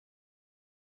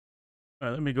All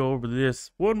right, let me go over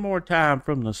this one more time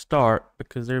from the start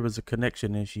because there was a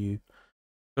connection issue.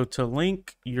 So to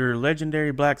link your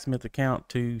Legendary Blacksmith account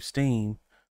to Steam,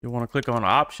 you want to click on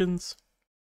Options,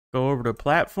 go over to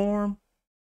Platform,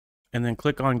 and then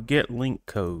click on Get Link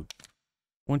Code.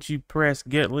 Once you press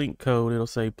Get Link Code, it'll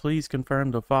say, please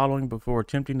confirm the following before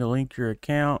attempting to link your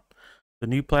account. The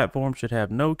new platform should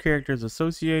have no characters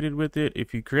associated with it.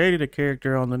 If you created a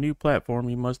character on the new platform,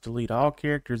 you must delete all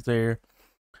characters there.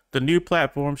 The new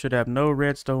platform should have no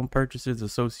redstone purchases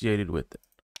associated with it.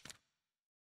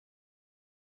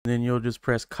 And then you'll just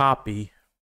press copy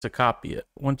to copy it.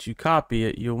 Once you copy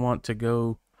it, you'll want to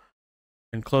go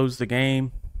and close the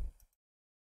game.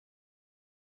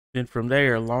 Then from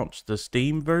there, launch the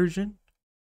Steam version.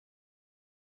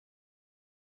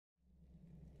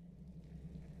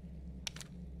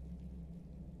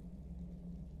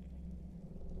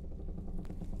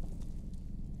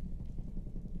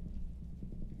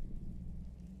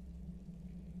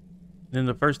 Then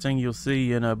the first thing you'll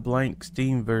see in a blank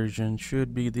Steam version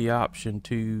should be the option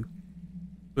to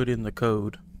put in the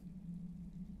code.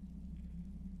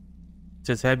 It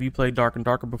says, have you played Dark and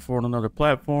Darker before on another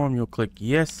platform? You'll click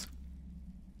yes.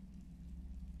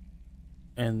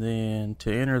 And then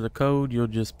to enter the code, you'll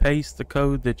just paste the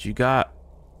code that you got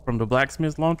from the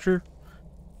Blacksmith launcher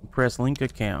and press link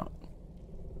account.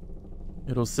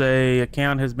 It'll say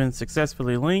account has been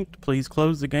successfully linked. Please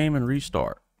close the game and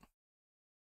restart.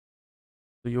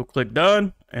 So you'll click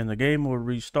done and the game will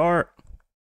restart.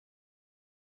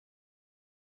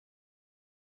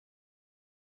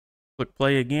 Click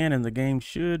play again and the game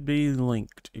should be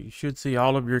linked. You should see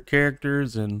all of your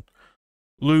characters and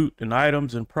loot and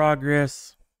items in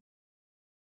progress.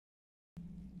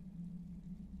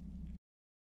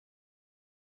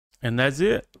 And that's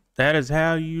it. That is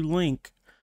how you link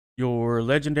your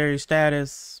legendary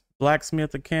status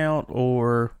Blacksmith account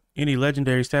or any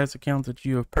legendary status account that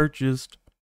you have purchased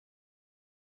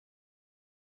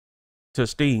to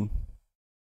Steam.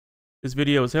 This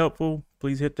video is helpful.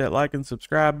 Please hit that like and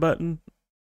subscribe button.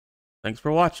 Thanks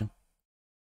for watching.